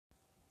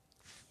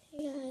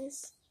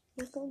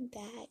welcome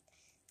back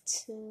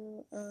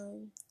to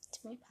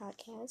my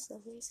podcast,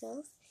 Love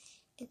Yourself.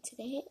 And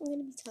today I'm going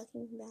to be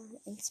talking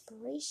about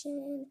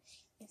inspiration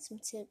and some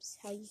tips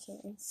how you can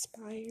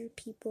inspire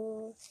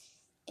people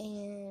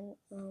and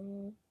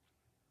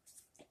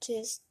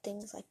just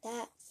things like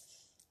that.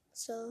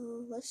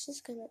 So we're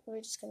just gonna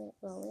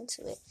roll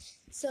into it.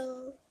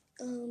 So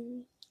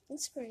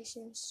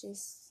inspiration is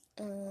just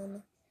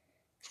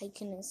how you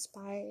can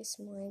inspire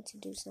someone to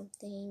do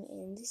something,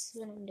 and this is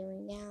what I'm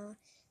doing now,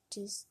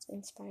 just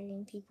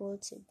inspiring people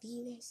to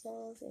be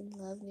themselves and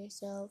love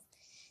themselves,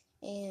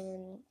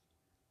 and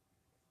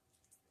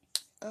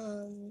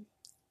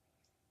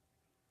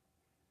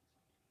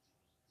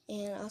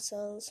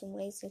also some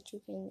ways that you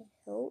can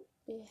help,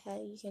 how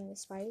you can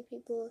inspire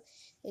people.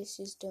 It's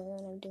just doing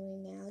what I'm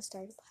doing now,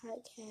 start a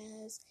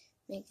podcast,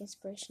 make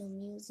inspirational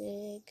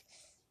music,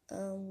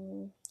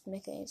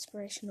 make an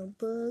inspirational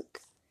book,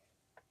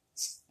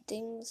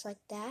 things like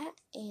that,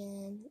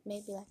 and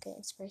maybe like an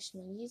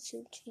inspirational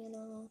YouTube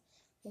channel,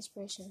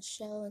 inspirational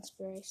show,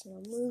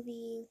 inspirational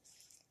movie,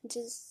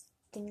 just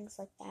things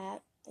like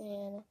that.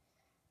 And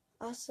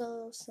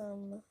also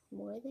some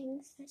more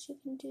things that you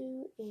can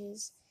do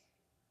is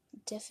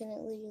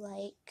definitely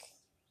like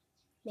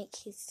make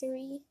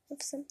history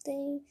of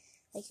something.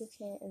 Like you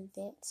can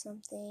invent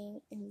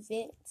something,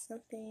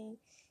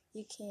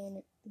 you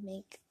can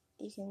make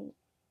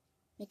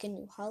a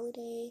new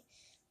holiday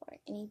or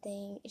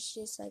anything. It's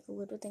just like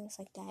little things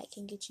like that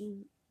can get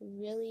you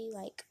really,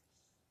 like,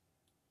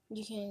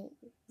 you can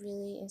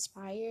really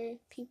inspire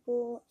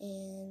people,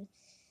 and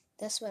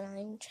that's what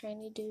I'm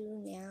trying to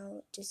do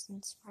now, just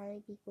inspire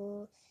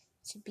people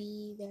to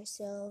be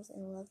themselves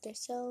and love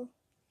themselves.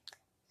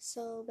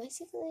 So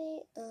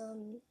basically,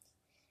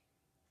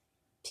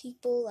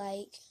 people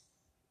like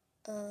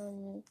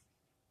Martin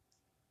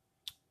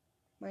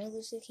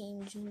Luther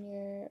King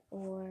Jr.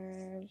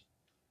 or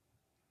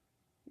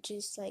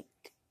just like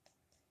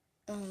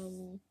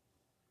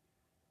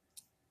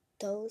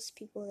those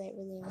people that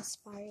really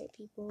inspire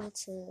people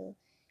to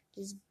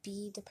just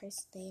be the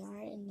person they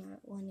are and not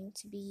wanting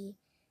to be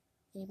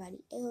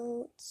anybody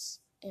else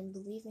and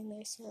believe in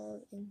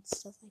themselves and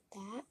stuff like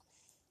that.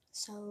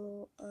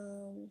 So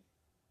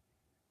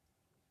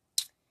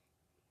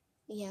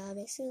yeah,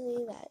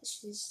 basically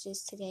that's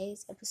just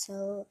today's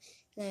episode,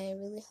 and I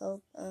really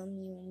hope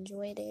you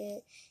enjoyed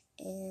it,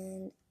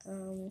 and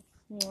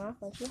love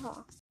you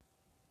all.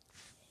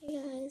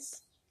 Hey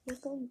guys,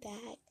 welcome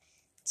back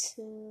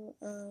to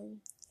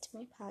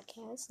my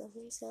podcast, Love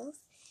Yourself.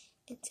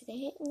 And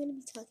today I'm going to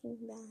be talking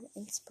about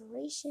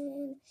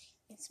inspiration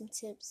and some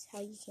tips how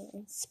you can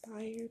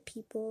inspire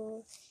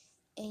people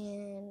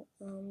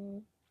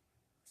and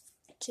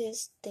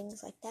just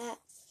things like that.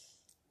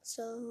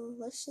 So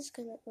we're just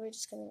gonna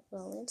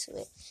roll into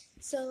it.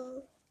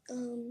 So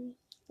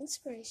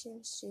inspiration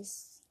is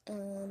just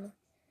how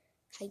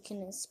you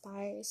can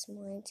inspire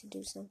someone to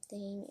do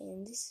something,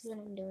 and this is what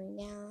I'm doing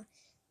now,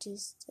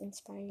 just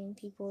inspiring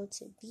people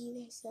to be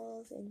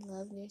themselves and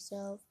love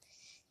themselves,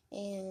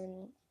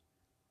 and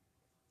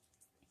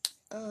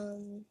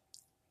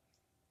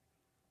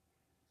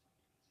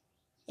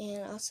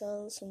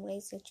also some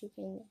ways that you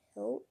can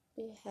help,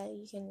 how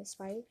you can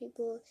inspire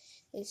people.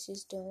 It's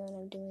just doing what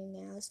I'm doing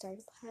now, start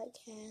a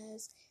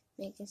podcast,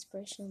 make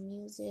inspirational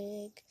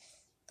music,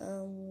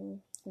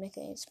 make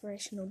an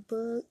inspirational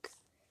book,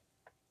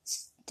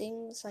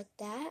 things like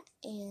that,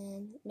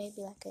 and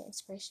maybe like an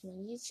inspirational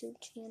YouTube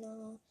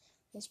channel,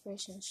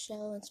 inspirational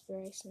show,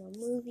 inspirational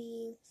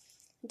movie,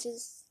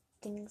 just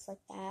things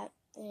like that.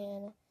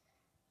 And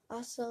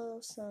also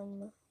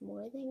some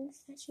more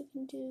things that you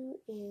can do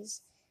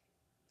is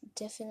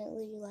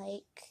definitely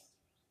like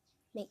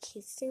make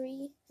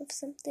history of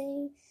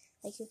something.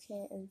 Like you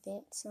can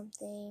invent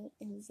something,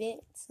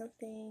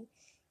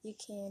 you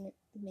can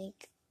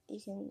make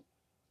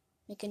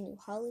a new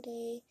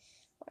holiday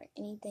or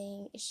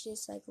anything. It's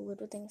just like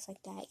little things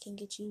like that can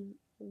get you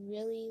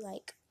really,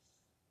 like,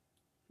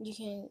 you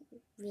can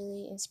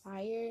really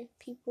inspire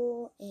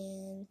people,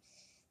 and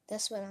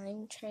that's what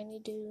I'm trying to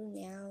do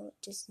now,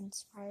 just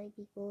inspire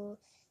people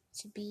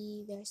to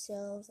be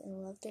themselves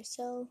and love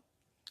themselves.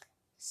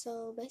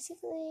 So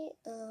basically,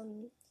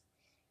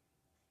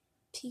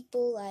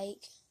 people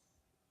like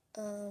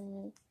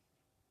Martin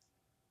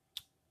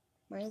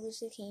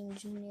Luther King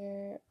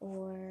Jr.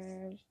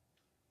 or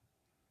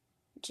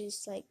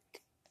just like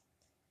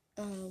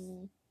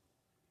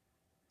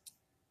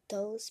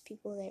those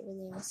people that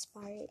really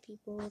inspire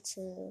people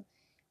to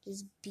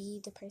just be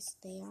the person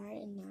they are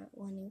and not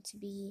wanting to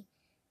be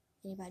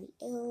anybody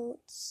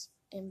else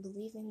and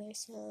believe in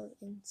themselves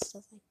and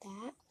stuff like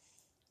that.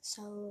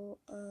 So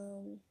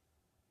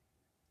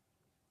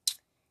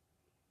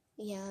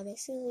yeah,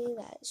 basically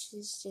that's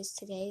just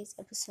today's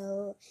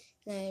episode,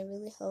 and I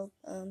really hope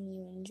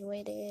you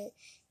enjoyed it,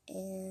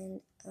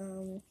 and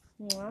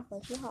love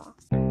you all.